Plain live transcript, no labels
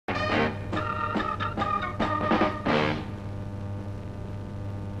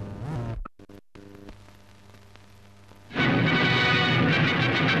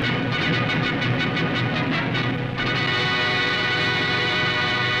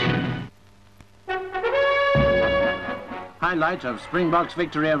highlight of Springboks'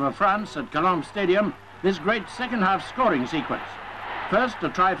 victory over France at Colombes Stadium, this great second-half scoring sequence. First, a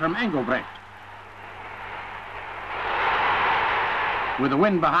try from Engelbrecht. With the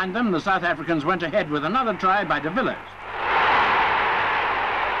wind behind them, the South Africans went ahead with another try by devised.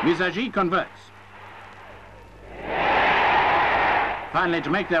 Visagie converts. Finally, to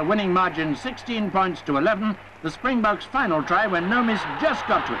make their winning margin 16 points to 11, the Springboks' final try when no miss just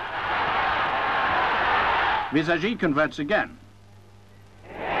got to it. Visagie converts again.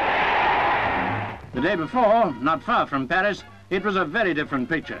 The day before, not far from Paris, it was a very different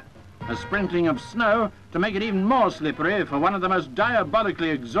picture. A sprinkling of snow to make it even more slippery for one of the most diabolically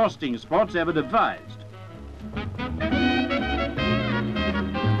exhausting sports ever devised.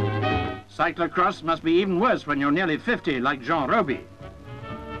 Cyclocross must be even worse when you're nearly 50, like Jean Roby.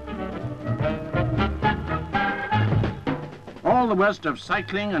 All the worst of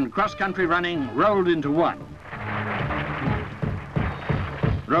cycling and cross-country running rolled into one.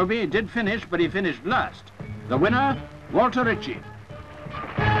 Roby did finish, but he finished last. The winner, Walter Ritchie.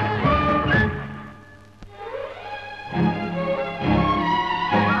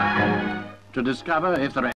 To discover if there are